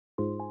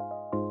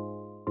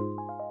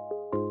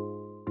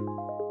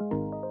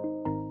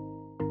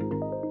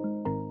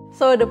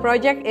So the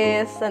project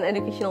is an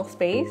educational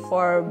space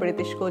for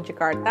British School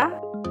Jakarta.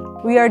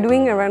 We are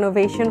doing a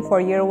renovation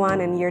for Year 1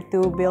 and Year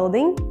 2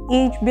 building.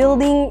 Each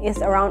building is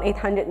around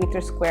 800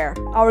 meters square.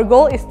 Our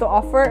goal is to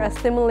offer a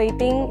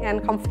stimulating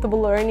and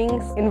comfortable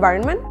learning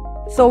environment.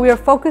 So we are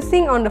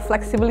focusing on the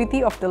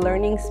flexibility of the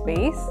learning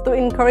space to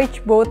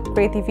encourage both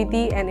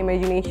creativity and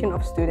imagination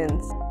of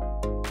students.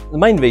 The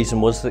main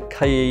reason was that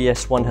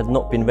KES 1 had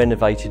not been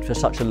renovated for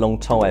such a long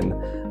time,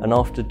 and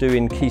after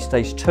doing Key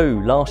Stage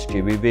 2 last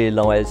year we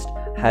realised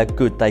how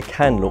good they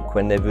can look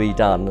when they're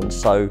redone, and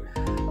so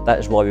that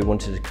is why we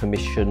wanted to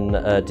commission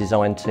a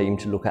design team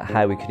to look at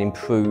how we could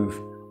improve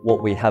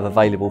what we have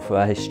available for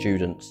our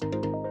students.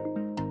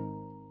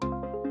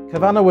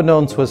 KAVANA were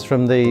known to us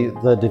from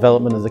the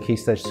development of the Key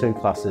Stage 2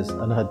 classes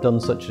and had done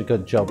such a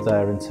good job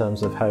there in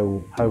terms of how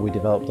we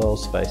developed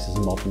those spaces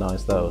and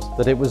modernised those,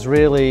 that it was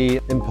really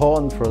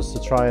important for us to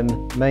try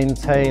and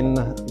maintain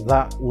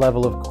that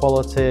level of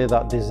quality,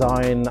 that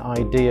design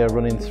idea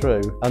running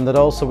through, and that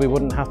also we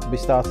wouldn't have to be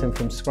starting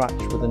from scratch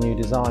with a new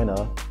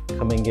designer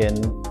coming in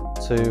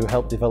to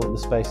help develop the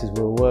spaces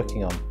we were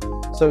working on.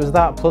 So it was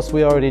that, plus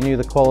we already knew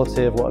the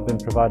quality of what had been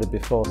provided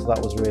before, so that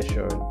was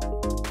reassuring.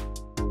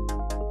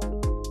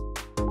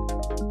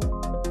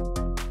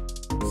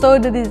 So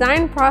the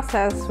design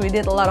process, we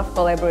did a lot of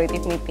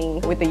collaborative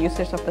meetings with the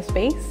users of the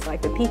space,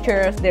 like the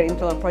teachers, their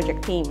internal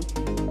project team.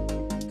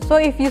 So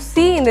if you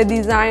see in the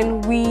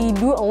design, we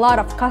do a lot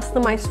of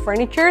customized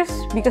furnitures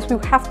because we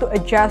have to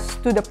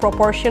adjust to the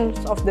proportions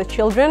of the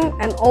children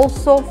and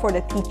also for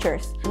the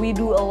teachers. We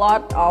do a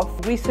lot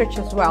of research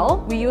as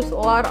well. We use a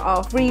lot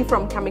of free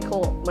from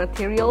chemical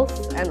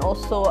materials and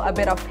also a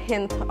bit of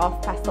hint of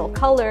pastel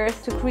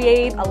colors to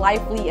create a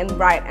lively and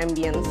bright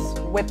ambience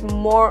with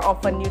more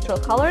of a neutral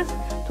colors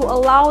to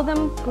allow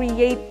them to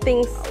create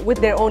things with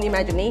their own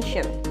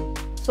imagination.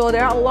 So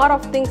there are a lot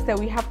of things that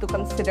we have to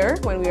consider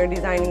when we are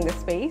designing the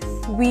space.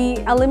 We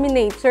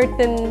eliminate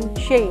certain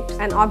shapes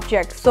and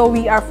objects, so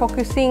we are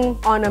focusing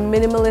on a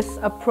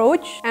minimalist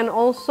approach and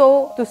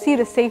also to see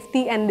the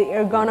safety and the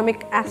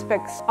ergonomic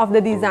aspects of the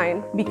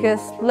design,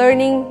 because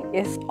learning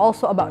is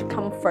also about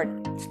comfort.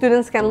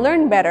 Students can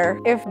learn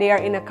better if they are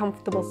in a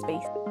comfortable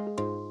space.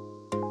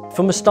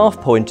 From a staff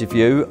point of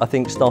view, I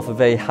think staff are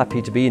very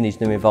happy to be in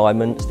these new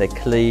environments. They're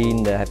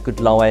clean, they have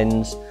good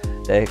lines,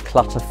 they're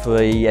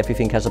clutter-free,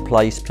 everything has a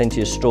place,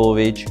 plenty of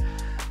storage.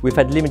 We've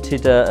had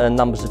limited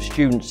numbers of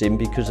students in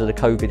because of the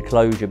COVID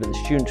closure, but the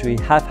students we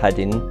have had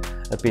in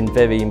have been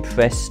very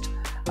impressed,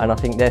 and I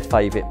think their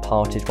favourite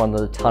part is one of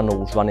the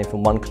tunnels running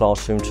from one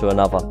classroom to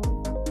another.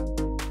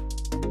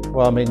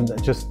 Well, I mean,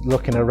 just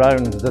looking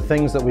around, the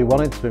things that we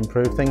wanted to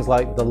improve, things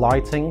like the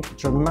lighting,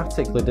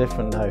 dramatically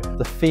different now.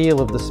 The feel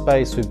of the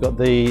space, we've got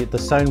the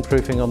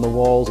soundproofing on the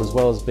walls as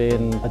well as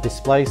being a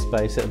display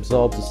space, it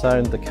absorbs the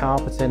sound, the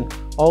carpeting,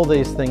 all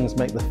these things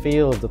make the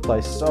feel of the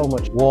place so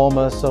much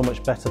warmer, so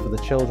much better for the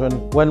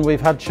children. When we've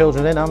had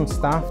children in and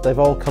staff, they've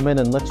all come in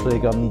and literally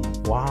gone,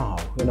 wow,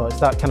 you know, it's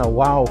that kind of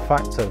wow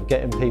factor of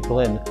getting people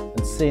in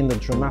and seeing the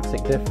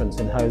dramatic difference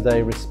in how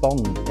they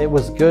respond. It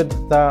was good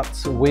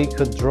that we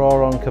could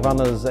draw on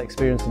KAVANA's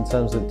experience in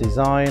terms of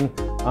design,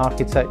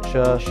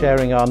 architecture,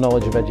 sharing our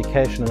knowledge of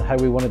education and how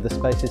we wanted the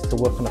spaces to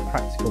work on a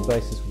practical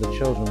basis with the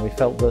children. We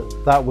felt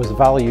that that was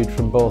valued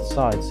from both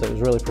sides, so it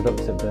was really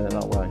productive doing it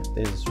that way.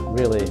 It is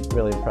really,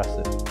 really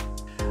impressive.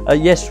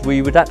 Yes,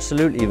 we would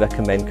absolutely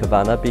recommend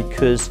KAVANA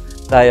because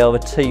they are a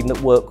team that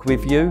work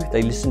with you.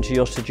 They listen to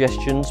your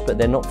suggestions, but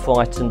they're not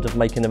frightened of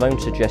making their own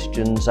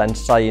suggestions and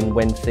saying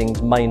when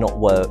things may not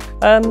work.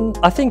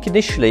 I think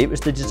initially it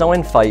was the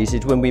design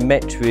phases when we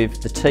met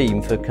with the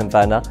team for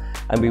KAVANA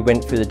and we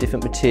went through the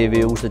different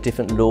materials, the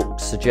different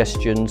looks,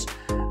 suggestions,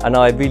 and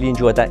I really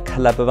enjoyed that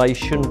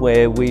collaboration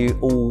where we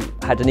all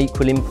had an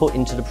equal input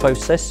into the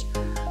process.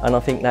 And I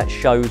think that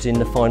shows in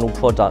the final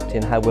product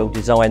in how well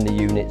designed the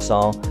units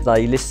are.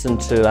 They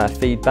listened to our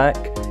feedback,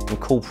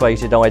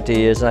 incorporated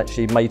ideas and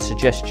actually made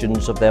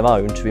suggestions of their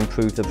own to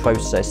improve the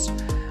process,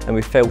 and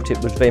we felt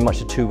it was very much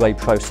a two-way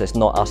process,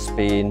 not us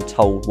being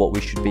told what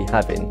we should be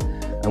having,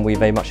 and we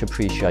very much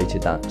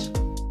appreciated that.